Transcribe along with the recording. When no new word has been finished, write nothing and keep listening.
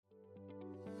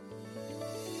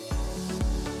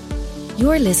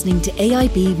You're listening to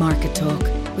AIB Market Talk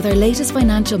with our latest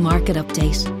financial market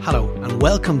update. Hello and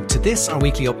welcome to this, our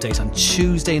weekly update on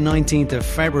Tuesday 19th of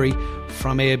February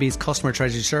from AIB's Customer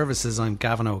Treasury Services. I'm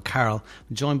Gavin O'Carroll.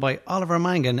 I'm joined by Oliver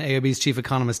Mangan, AIB's Chief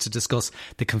Economist, to discuss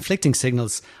the conflicting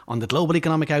signals on the global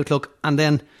economic outlook and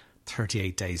then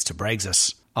 38 days to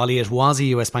Brexit. Ollie, it was a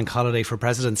US bank holiday for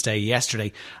President's Day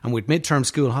yesterday, and with midterm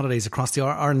school holidays across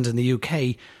Ireland and the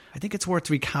UK, I think it's worth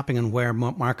recapping on where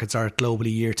markets are globally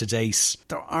year to date.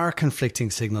 There are conflicting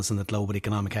signals in the global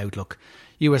economic outlook.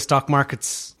 US stock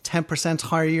markets 10%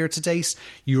 higher year to date,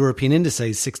 European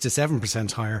indices 6 to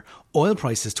 7% higher, oil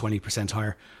prices 20%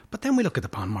 higher. But then we look at the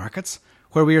bond markets,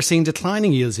 where we are seeing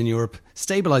declining yields in Europe,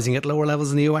 stabilising at lower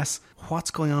levels in the US.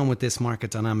 What's going on with this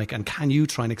market dynamic, and can you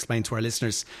try and explain to our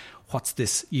listeners what's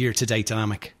this year-to-date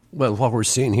dynamic? Well, what we're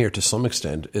seeing here to some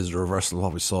extent is a reversal of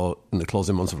what we saw in the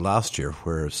closing months of last year,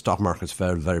 where stock markets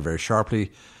fell very, very sharply,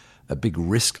 a big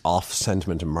risk-off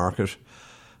sentiment in market.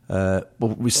 But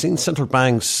we've seen central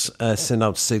banks send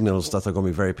out signals that they're going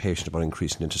to be very patient about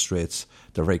increasing interest rates.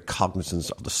 They're very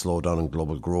cognizant of the slowdown in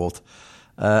global growth.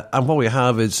 And what we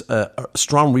have is a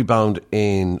strong rebound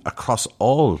across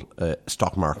all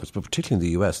stock markets, but particularly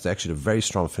in the US. They actually had a very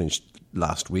strong finish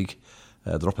last week.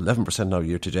 They're up 11% now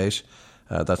year to date.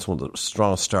 That's one of the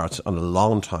strongest starts in a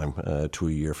long time to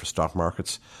a year for stock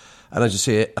markets. And as you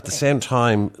say, at the same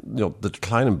time, the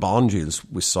decline in bond yields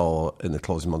we saw in the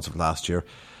closing months of last year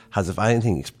has, if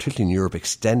anything, particularly in Europe,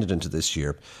 extended into this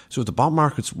year. So the bond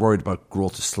market's worried about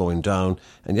growth is slowing down,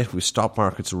 and yet with stock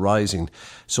markets rising.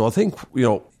 So I think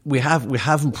we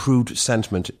have improved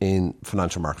sentiment in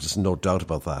financial markets. There's no doubt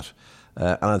about that.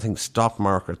 And I think stock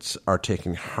markets are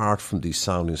taking heart from these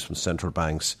soundings from central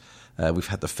banks. We've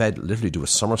had the Fed literally do a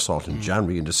somersault in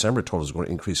January. In December, it told us it was going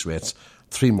to increase rates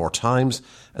 3 more times.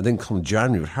 And then come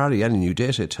January, with hardly any new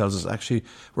data, it tells us actually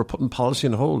we're putting policy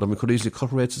on hold and we could easily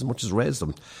cut rates as much as raise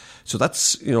them. So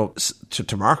that's,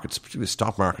 to markets, particularly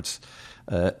stock markets,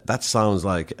 that sounds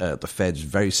like the Fed's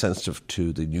very sensitive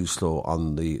to the news flow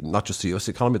on not just the US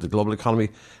economy, the global economy,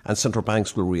 and central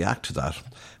banks will react to that.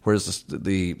 Whereas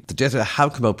the data that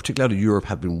have come out, particularly out of Europe,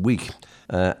 have been weak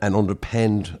and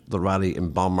underpinned the rally in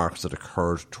bond markets that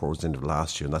occurred towards the end of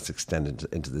last year, and that's extended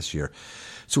into this year.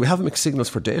 So we have mixed signals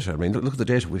for data. I mean, look at the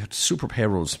data. We had super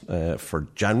payrolls for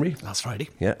January. Last Friday.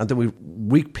 Yeah, and then we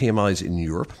weak PMIs in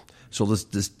Europe. So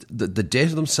the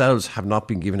data themselves have not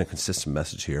been given a consistent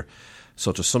message here.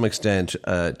 So to some extent,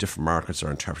 different markets are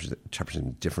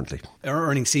interpreting differently. Our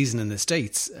earnings season in the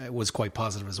States was quite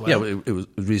positive as well. Yeah, it was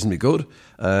reasonably good.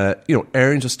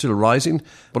 Earnings are still rising,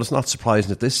 but it's not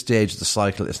surprising at this stage of the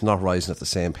cycle, it's not rising at the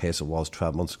same pace it was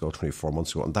 12 months ago, 24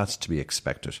 months ago, and that's to be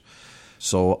expected.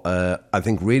 So I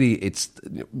think really it's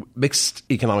mixed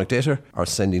economic data are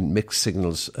sending mixed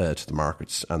signals to the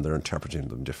markets, and they're interpreting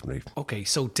them differently. Okay,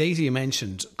 so data you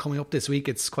mentioned coming up this week,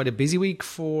 it's quite a busy week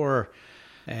for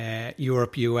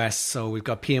Europe, US. So we've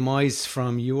got PMIs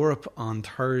from Europe on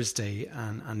Thursday,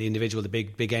 and the individual, the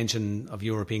big engine of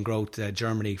European growth,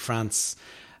 Germany, France.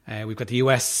 We've got the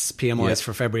US PMIs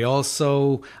for February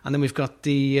also, and then we've got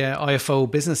the IFO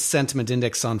Business Sentiment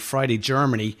Index on Friday,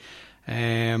 Germany.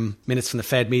 Minutes from the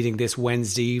Fed meeting this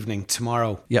Wednesday evening,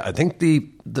 tomorrow. Yeah, I think the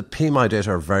PMI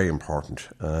data are very important,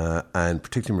 and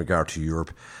particularly in regard to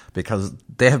Europe, because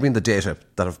they have been the data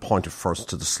that have pointed first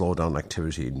to the slowdown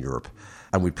activity in Europe,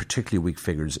 and with particularly weak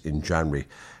figures in January.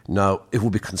 Now, it will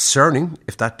be concerning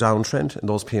if that downtrend and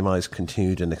those PMIs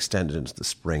continued and extended into the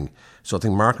spring. So I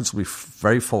think markets will be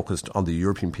very focused on the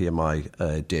European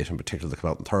PMI data in particular that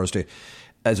come out on Thursday.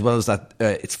 As well as that,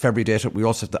 it's February data. We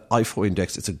also have the IFO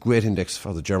index. It's a great index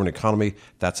for the German economy.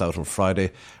 That's out on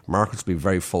Friday. Markets will be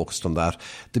very focused on that.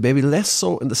 They may be less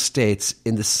so in the States,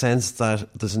 in the sense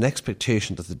that there's an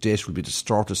expectation that the data will be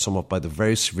distorted somewhat by the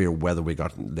very severe weather we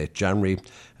got in late January,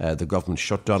 the government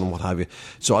shutdown and what have you.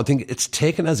 So I think it's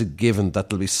taken as a given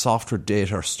that there'll be softer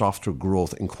data or softer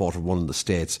growth in Q1 in the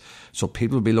States. So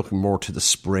people will be looking more to the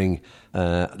spring,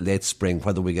 late spring,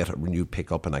 whether we get a renewed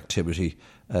pickup in activity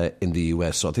in the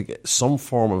US. So I think some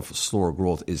form of slower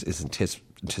growth is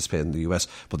anticipated in the US.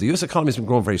 But the US economy has been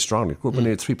growing very strongly. It grew up by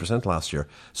nearly 3% last year.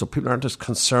 So people aren't just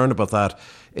concerned about that.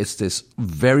 It's this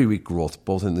very weak growth,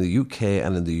 both in the UK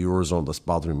and in the Eurozone, that's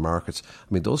bothering markets.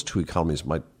 I mean, those two economies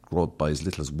might grow by as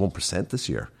little as 1% this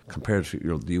year, compared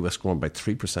to the US growing by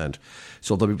 3%.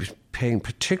 So they'll be paying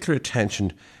particular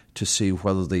attention to see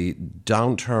whether the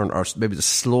downturn or maybe the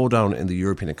slowdown in the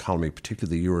European economy,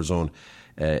 particularly the Eurozone,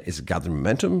 is gathering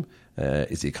momentum,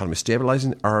 Is the economy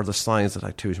stabilising, or are there signs that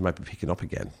activity might be picking up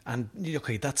again? And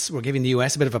okay, we're giving the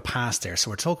US a bit of a pass there.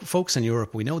 So we're focusing on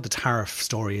Europe. We know the tariff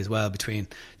story as well between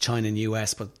China and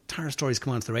US, but tariff stories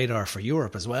come onto the radar for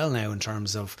Europe as well now in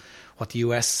terms of what the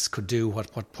US could do,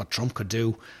 what Trump could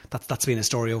do. That's been a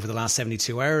story over the last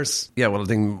 72 hours. Yeah, well, I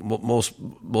think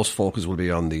most focus will be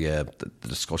on the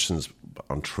discussions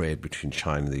on trade between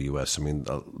China and the US. I mean,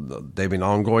 they've been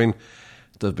ongoing.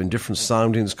 There have been different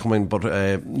soundings coming, but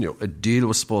a deal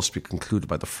was supposed to be concluded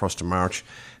by the 1st of March.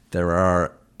 There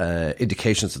are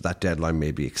indications that deadline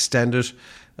may be extended.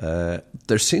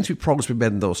 There seems to be progress being made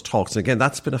in those talks. And again,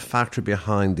 that's been a factor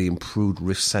behind the improved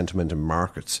risk sentiment in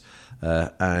markets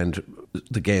and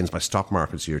the gains by stock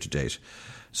markets year to date.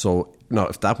 So,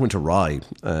 if that went awry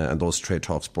and those trade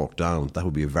talks broke down, that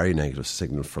would be a very negative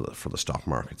signal for the stock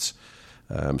markets.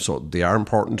 So they are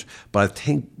important, but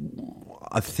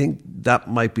I think that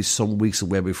might be some weeks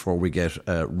away before we get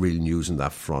real news on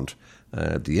that front.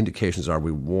 The indications are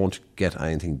we won't get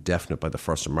anything definite by the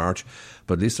 1st of March,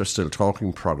 but at least they're still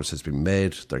talking. Progress has been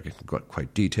made. They're getting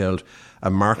quite detailed,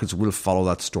 and markets will follow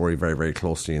that story very, very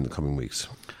closely in the coming weeks.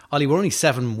 Ollie, we're only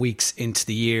 7 weeks into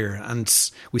the year,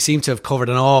 and we seem to have covered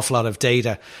an awful lot of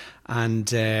data and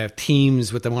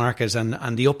themes with the market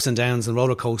and the ups and downs and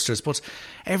roller coasters. But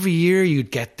every year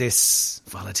you'd get this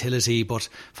volatility, but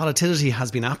volatility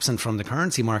has been absent from the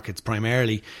currency markets,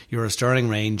 primarily Euro sterling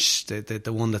range,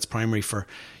 the one that's primary for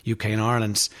UK and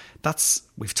Ireland.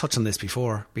 We've touched on this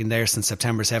before, been there since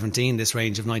September 17, this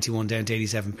range of 91 down to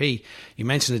 87p. You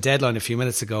mentioned a deadline a few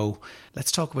minutes ago.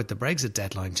 Let's talk about the Brexit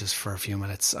deadline just for a few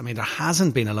minutes. I mean, there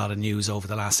hasn't been a lot of news over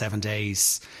the last 7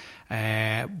 days.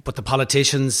 But the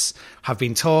politicians have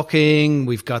been talking.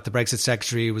 We've got the Brexit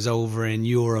secretary who was over in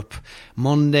Europe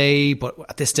Monday, but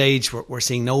at this stage we're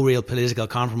seeing no real political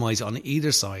compromise on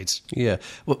either side. Yeah,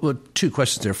 well, 2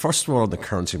 questions there. First of all, on the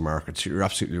currency markets, you're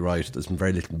absolutely right. There's been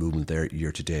very little movement there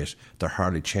year to date. They're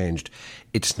hardly changed.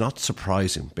 It's not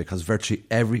surprising because virtually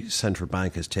every central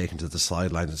bank has taken to the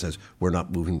sidelines and says we're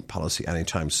not moving policy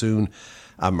anytime soon.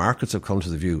 And markets have come to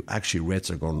the view, actually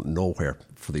rates are going nowhere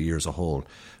for the year as a whole.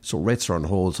 So rates are on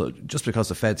hold. So just because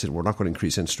the Fed said we're not going to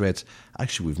increase interest rates,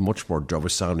 actually we've much more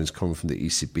dovish soundings coming from the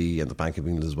ECB and the Bank of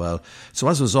England as well. So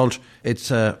as a result, it's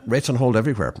rates on hold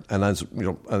everywhere. And as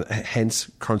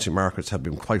hence currency markets have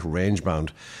been quite range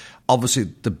bound. Obviously,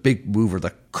 the big mover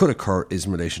that could occur is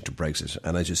in relation to Brexit.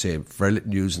 And as you say, very little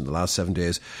news in the last 7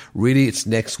 days. Really, it's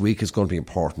next week is going to be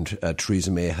important.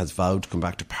 Theresa May has vowed to come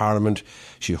back to Parliament.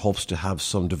 She hopes to have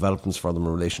some developments for them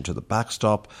in relation to the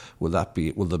backstop. Will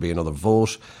there be another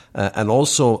vote? And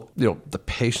also, the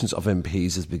patience of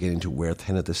MPs is beginning to wear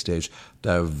thin at this stage.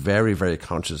 They're very, very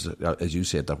conscious, as you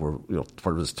said, that we're, it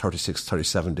was 36,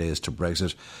 37 days to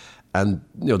Brexit. And,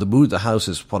 the mood of the House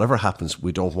is whatever happens,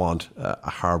 we don't want a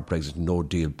hard Brexit, no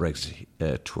deal Brexit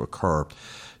to occur.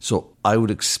 So I would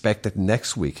expect that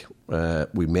next week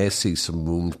we may see some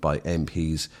movement by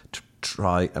MPs to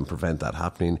try and prevent that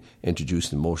happening,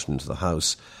 introducing the motion into the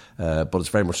House. But it's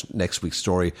very much next week's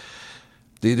story.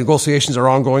 The negotiations are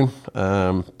ongoing.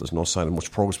 There's no sign of much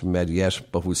progress being made yet,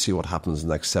 but we'll see what happens in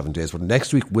the next 7 days. But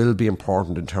next week will be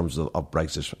important in terms of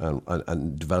Brexit,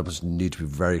 and developments need to be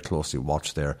very closely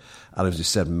watched there. And as you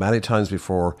said many times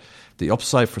before, the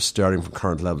upside for sterling from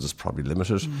current levels is probably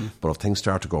limited. Mm-hmm. But if things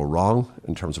start to go wrong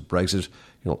in terms of Brexit,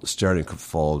 sterling could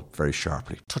fall very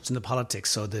sharply. Touching the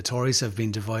politics, so the Tories have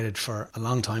been divided for a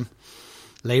long time.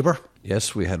 Labour?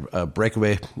 Yes, we had a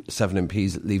breakaway, 7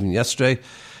 MPs leaving yesterday.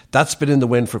 That's been in the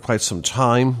wind for quite some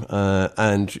time,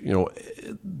 and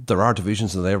there are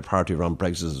divisions in the Labour Party around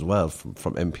Brexit as well,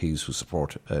 from MPs who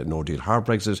support no deal hard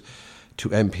Brexit to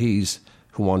MPs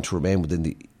who want to remain within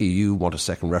the EU, want a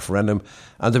second referendum,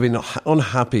 and they've been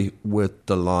unhappy with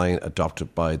the line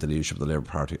adopted by the leadership of the Labour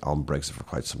Party on Brexit for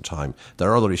quite some time.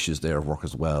 There are other issues there at work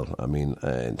as well. I mean,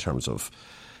 in terms of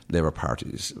Labour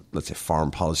Party's, let's say,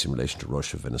 foreign policy in relation to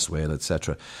Russia, Venezuela,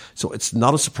 etc. So it's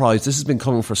not a surprise. This has been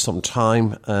coming for some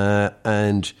time,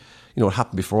 and it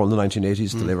happened before in the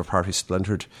 1980s. The Labour Party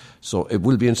splintered. So it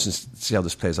will be interesting to see how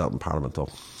this plays out in Parliament, though.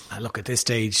 Look, at this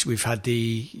stage, we've had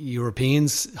the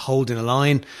Europeans holding a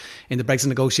line in the Brexit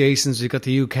negotiations. We've got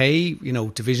the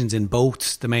UK, divisions in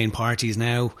both the main parties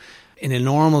now. In a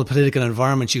normal political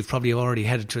environment, you've probably already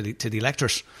headed to the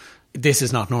electorate. This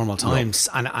is not normal times.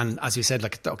 No. And as you said,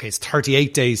 it's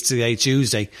 38 days to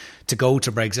Tuesday to go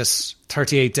to Brexit,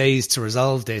 38 days to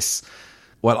resolve this.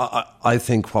 Well, I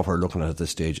think what we're looking at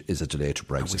this stage is a delay to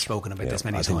Brexit. And we've spoken about this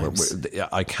many times.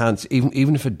 I can't,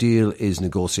 even if a deal is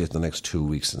negotiated in the next 2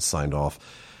 weeks and signed off,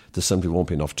 there simply won't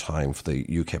be enough time for the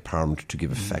UK Parliament to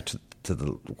give effect to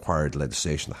the required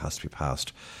legislation that has to be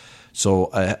passed.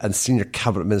 So, and senior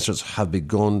cabinet ministers have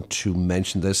begun to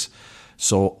mention this.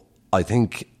 So I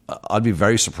think I'd be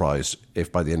very surprised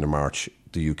if by the end of March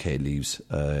the UK leaves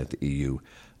the EU.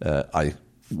 I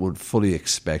would fully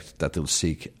expect that they'll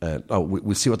seek,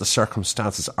 we'll see what the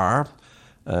circumstances are,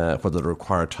 whether they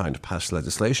require time to pass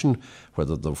legislation,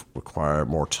 whether they'll require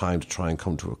more time to try and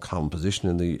come to a common position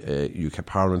in the UK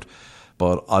Parliament.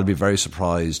 But I'll be very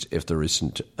surprised if there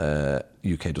isn't,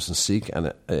 UK doesn't seek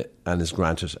and is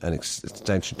granted an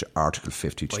extension to Article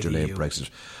 50 to delay Brexit,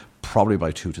 probably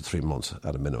by 2 to 3 months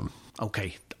at a minimum.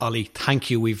 Okay, Ollie, thank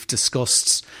you. We've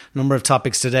discussed a number of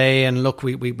topics today, and look,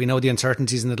 we know the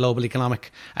uncertainties in the global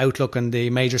economic outlook, and the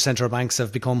major central banks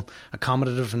have become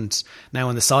accommodative and now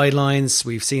on the sidelines.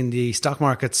 We've seen the stock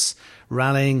markets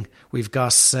rallying. We've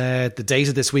got the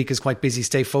data this week is quite busy.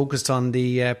 Stay focused on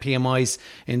the PMIs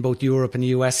in both Europe and the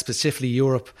US, specifically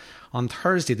Europe on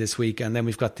Thursday this week, and then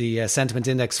we've got the sentiment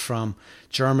index from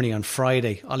Germany on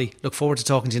Friday. Ollie, look forward to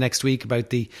talking to you next week about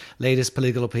the latest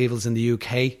political upheavals in the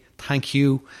UK. Thank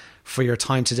you for your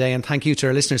time today, and thank you to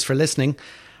our listeners for listening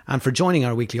and for joining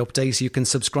our weekly update. You can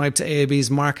subscribe to AIB's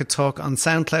Market Talk on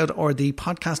SoundCloud or the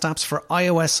podcast apps for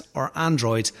iOS or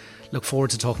Android. Look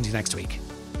forward to talking to you next week.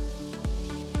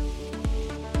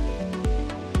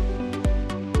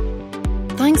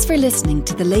 Thanks for listening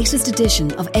to the latest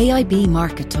edition of AIB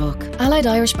Market Talk. Allied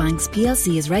Irish Banks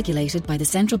plc is regulated by the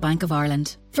Central Bank of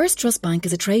Ireland. First Trust Bank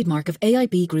is a trademark of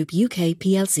AIB Group UK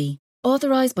plc,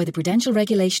 authorised by the Prudential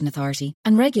Regulation Authority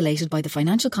and regulated by the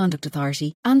Financial Conduct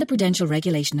Authority and the Prudential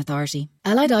Regulation Authority.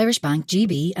 Allied Irish Bank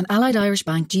GB and Allied Irish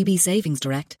Bank GB Savings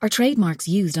Direct are trademarks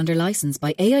used under licence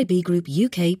by AIB Group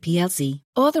UK plc,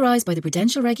 authorised by the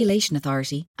Prudential Regulation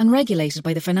Authority and regulated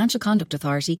by the Financial Conduct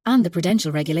Authority and the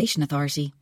Prudential Regulation Authority.